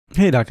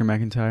Hey Dr.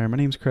 McIntyre, my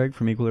name's Craig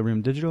from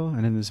Equilibrium Digital,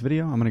 and in this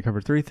video I'm going to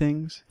cover 3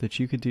 things that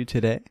you could do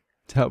today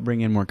to help bring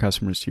in more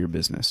customers to your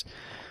business.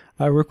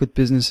 I work with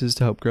businesses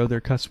to help grow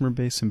their customer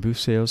base and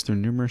boost sales through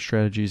numerous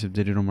strategies of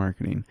digital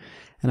marketing.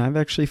 And I've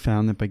actually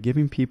found that by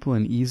giving people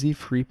an easy,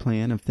 free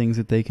plan of things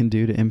that they can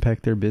do to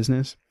impact their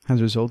business has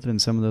resulted in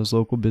some of those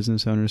local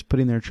business owners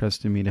putting their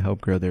trust in me to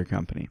help grow their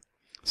company.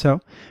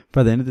 So,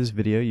 by the end of this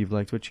video, you've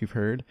liked what you've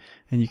heard,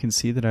 and you can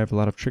see that I have a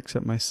lot of tricks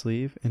up my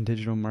sleeve and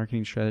digital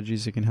marketing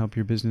strategies that can help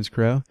your business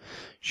grow.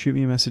 Shoot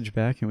me a message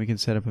back and we can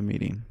set up a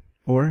meeting.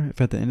 Or,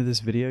 if at the end of this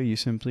video you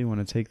simply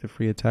want to take the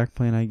free attack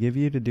plan I give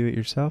you to do it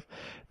yourself,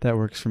 that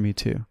works for me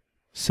too.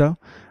 So,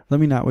 let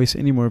me not waste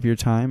any more of your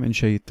time and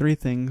show you 3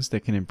 things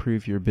that can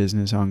improve your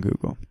business on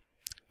Google.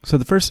 So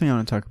the first thing I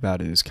want to talk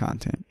about is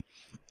content.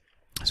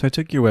 So I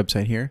took your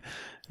website here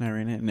and I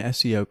ran it in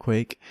SEO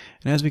Quake,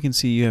 and as we can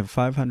see you have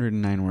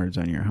 509 words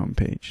on your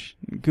homepage.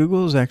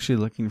 Google is actually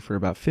looking for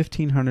about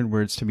 1,500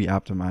 words to be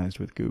optimized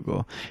with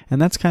Google,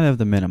 and that's kind of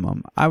the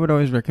minimum. I would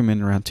always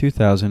recommend around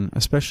 2,000,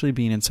 especially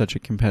being in such a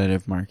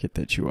competitive market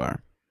that you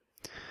are.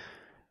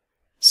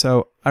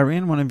 So I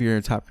ran one of your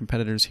top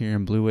competitors here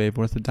in Blue Wave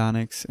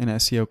Orthodontics and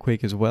SEO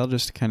Quake as well,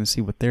 just to kind of see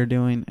what they're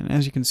doing, and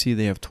as you can see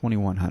they have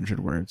 2,100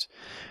 words.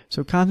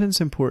 So content's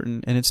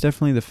important, and it's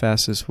definitely the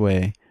fastest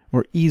way,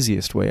 or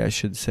easiest way I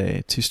should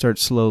say, to start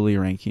slowly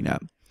ranking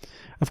up.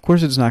 Of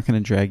course it's not going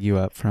to drag you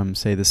up from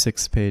say the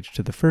 6th page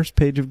to the 1st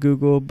page of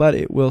Google, but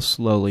it will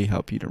slowly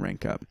help you to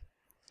rank up.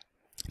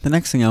 The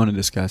next thing I want to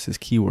discuss is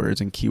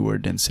keywords and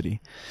keyword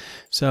density.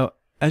 So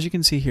as you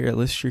can see here, it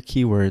lists your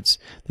keywords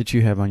that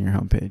you have on your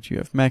homepage. You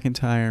have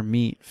McIntyre,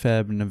 meat,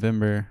 Feb,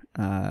 November,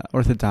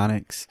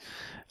 orthodontics.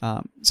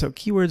 So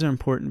keywords are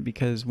important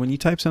because when you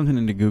type something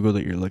into Google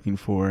that you're looking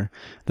for,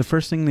 the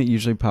first thing that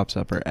usually pops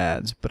up are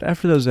ads. But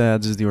after those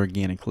ads is the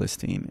organic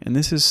listing. And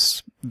this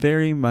is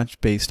very much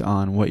based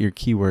on what your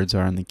keywords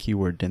are and the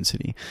keyword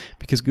density.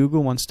 Because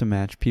Google wants to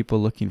match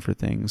people looking for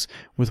things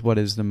with what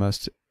is the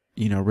most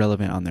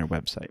relevant on their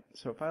website.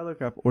 So if I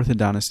look up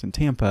orthodontist in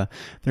Tampa,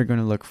 they're going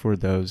to look for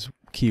those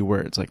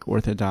keywords like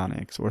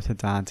orthodontics,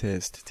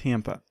 orthodontist,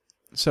 Tampa.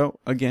 So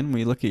again,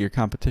 we look at your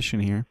competition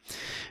here,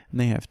 and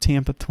they have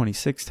Tampa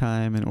 26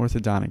 times and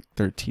orthodontic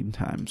 13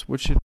 times,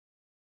 which should...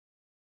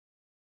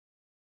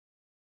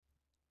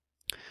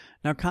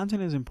 Now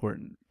content is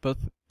important,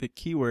 both the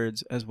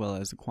keywords as well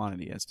as the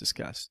quantity as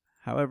discussed.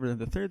 However,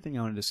 the third thing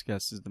I want to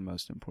discuss is the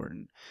most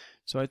important.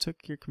 So I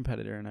took your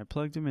competitor and I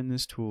plugged them in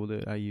this tool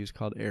that I use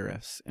called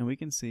Ahrefs, and we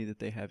can see that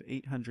they have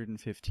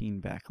 815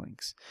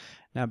 backlinks.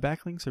 Now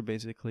backlinks are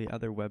basically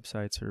other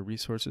websites or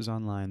resources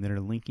online that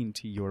are linking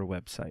to your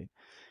website.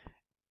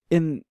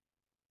 In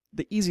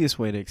the easiest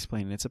way to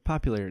explain it, it's a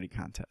popularity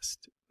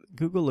contest.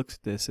 Google looks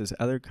at this as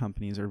other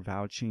companies are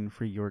vouching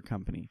for your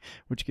company,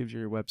 which gives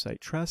your website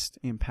trust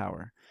and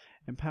power.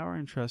 And power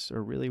and trust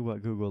are really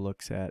what Google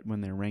looks at when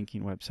they're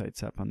ranking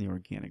websites up on the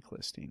organic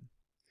listing.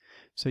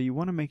 So you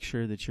want to make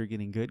sure that you're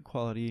getting good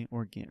quality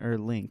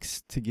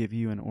links to give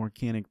you an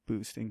organic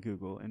boost in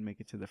Google and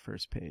make it to the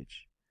first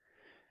page.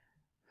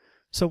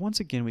 So once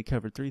again, we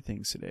covered 3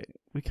 things today.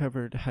 We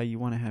covered how you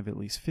want to have at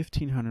least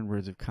 1,500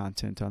 words of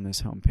content on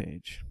this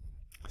homepage.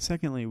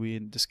 Secondly, we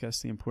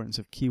discussed the importance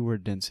of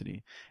keyword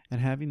density and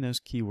having those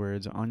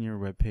keywords on your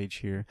web page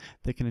here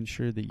that can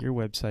ensure that your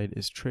website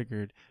is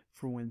triggered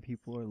for when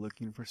people are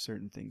looking for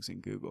certain things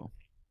in Google.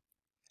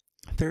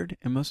 Third,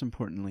 and most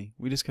importantly,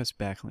 we discussed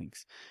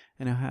backlinks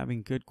and how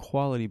having good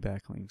quality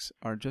backlinks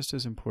are just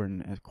as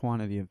important as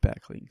quantity of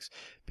backlinks,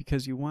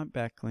 because you want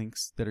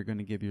backlinks that are going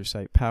to give your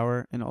site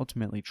power and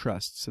ultimately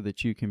trust so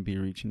that you can be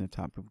reaching the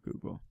top of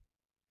Google.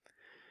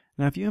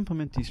 Now, if you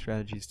implement these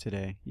strategies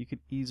today, you could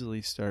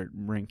easily start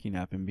ranking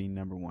up and being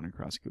 #1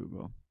 across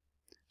Google.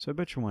 So I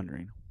bet you're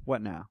wondering,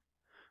 what now?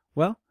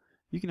 Well,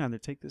 you can either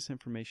take this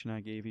information I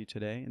gave you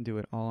today and do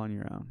it all on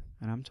your own,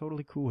 and I'm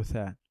totally cool with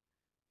that.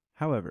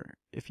 However,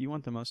 if you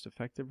want the most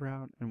effective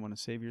route and want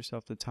to save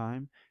yourself the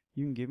time,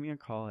 you can give me a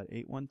call at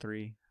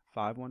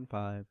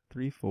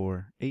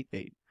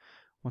 813-515-3488.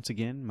 Once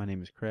again, my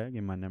name is Craig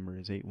and my number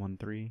is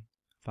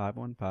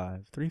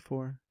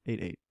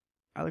 813-515-3488.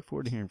 I look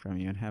forward to hearing from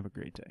you and have a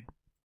great day.